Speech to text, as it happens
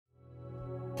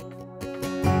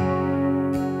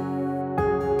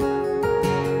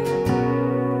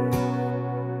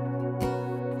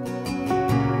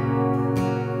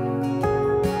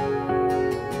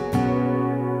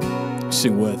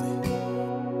sing worthy.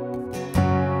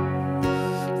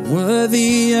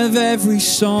 Worthy of every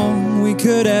song we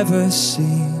could ever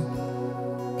sing.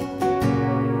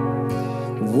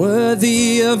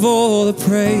 Worthy of all the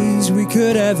praise we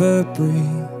could ever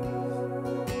bring.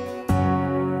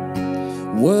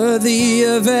 Worthy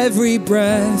of every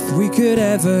breath we could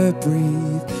ever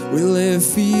breathe. We live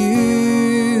for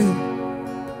you.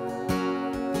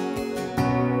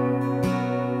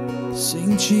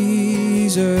 Sing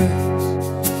Jesus.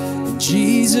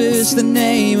 Jesus, the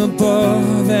name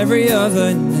above every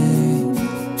other name.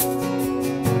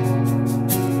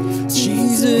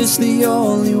 Jesus, the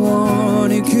only one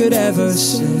who could ever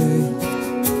save.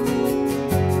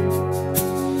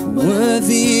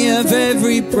 Worthy of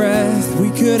every breath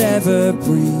we could ever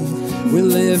breathe. We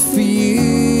live for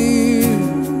you.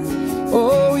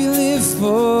 Oh, we live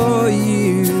for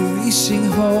you. We sing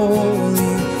holy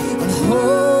and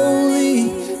holy.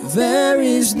 There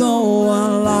is no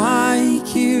one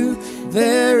like you.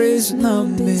 There is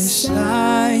none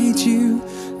beside you.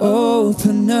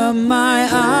 Open up my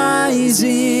eyes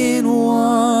in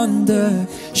wonder.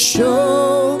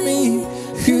 Show me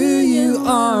who you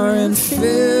are and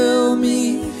fill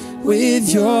me with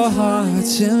your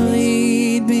heart and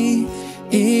lead me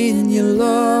in your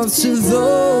love to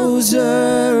those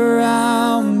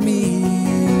around me.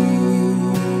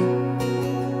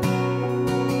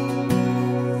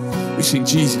 We sing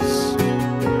Jesus.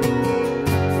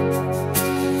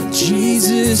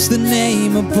 Jesus, the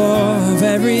name above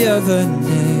every other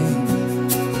name.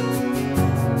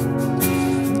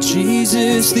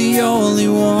 Jesus, the only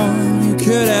one who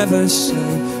could ever say,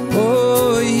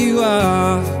 oh, you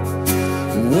are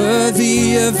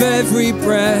worthy of every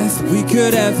breath we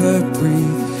could ever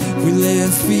breathe. We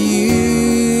live for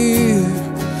you.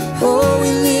 Oh,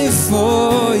 we live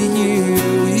for you.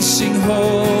 We sing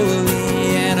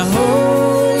holy and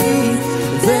holy.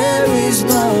 There is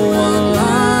no one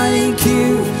like you.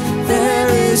 There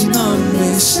is none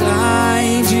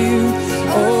beside you.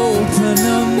 Open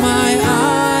up my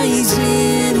eyes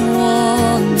in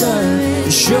wonder.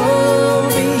 Show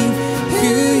me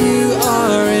who you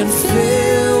are and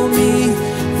fill me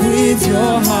with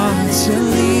your heart and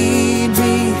lead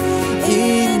me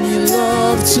in your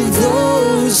love to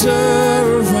those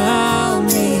around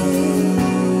me.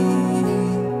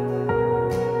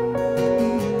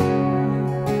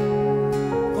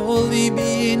 Oh, lead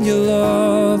me in your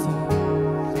love.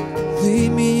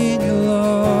 Lead me in your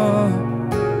love.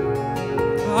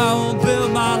 I will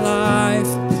build my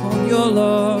life upon your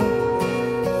love.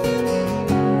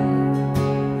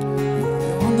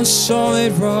 On the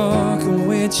solid rock on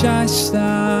which I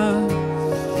stand.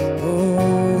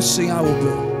 Oh, sing, I will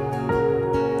build.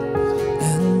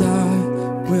 And I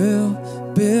will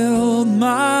build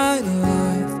my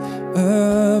life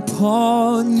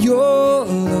upon your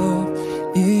love.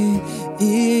 It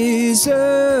is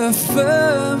a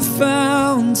firm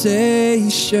foundation,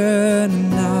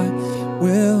 and I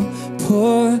will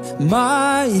put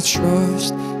my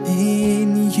trust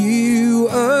in you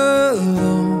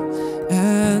alone,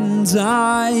 and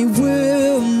I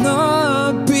will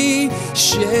not be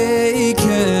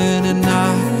shaken, and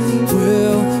I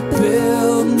will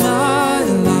build my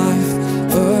life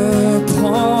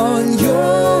upon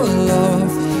your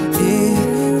love. It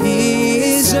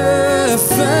is a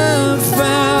firm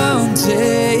foundation,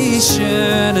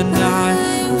 and I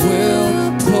will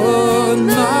put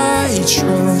my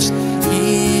trust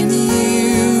in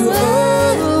you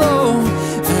alone,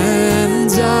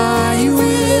 and I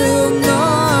will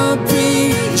not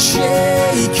be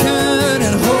shaken.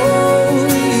 And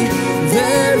holy,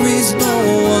 there is no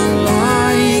one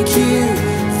like you.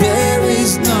 There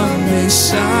is none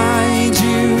beside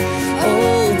you.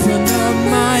 Open up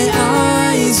my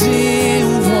eyes in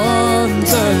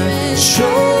wonder.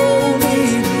 Show me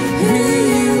who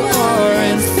you are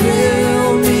and fill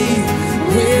me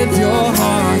with your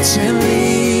heart and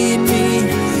lead me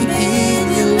in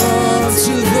your love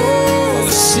to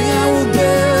those. See, I will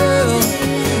build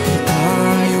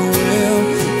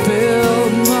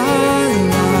my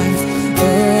life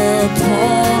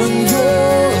upon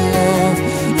your love.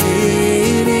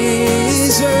 It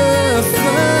is a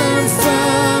firm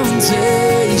foundation,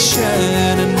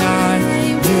 and I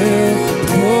will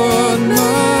put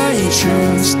my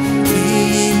trust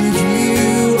in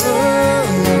you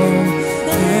alone,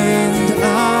 and I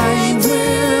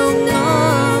will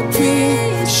not be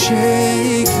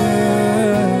shaken.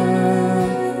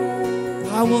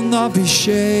 I will not be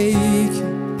shaken.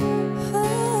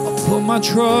 I'll put my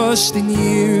trust in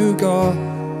you, God.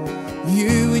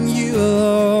 You and you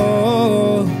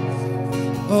alone.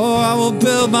 Oh, I will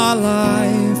build my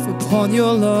life upon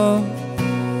your love.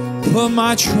 put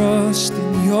my trust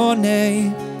in your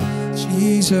name,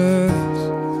 Jesus.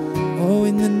 Oh,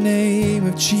 in the name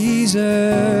of Jesus.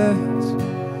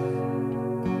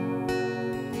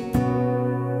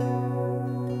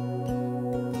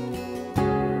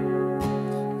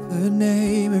 The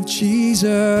name of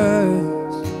Jesus.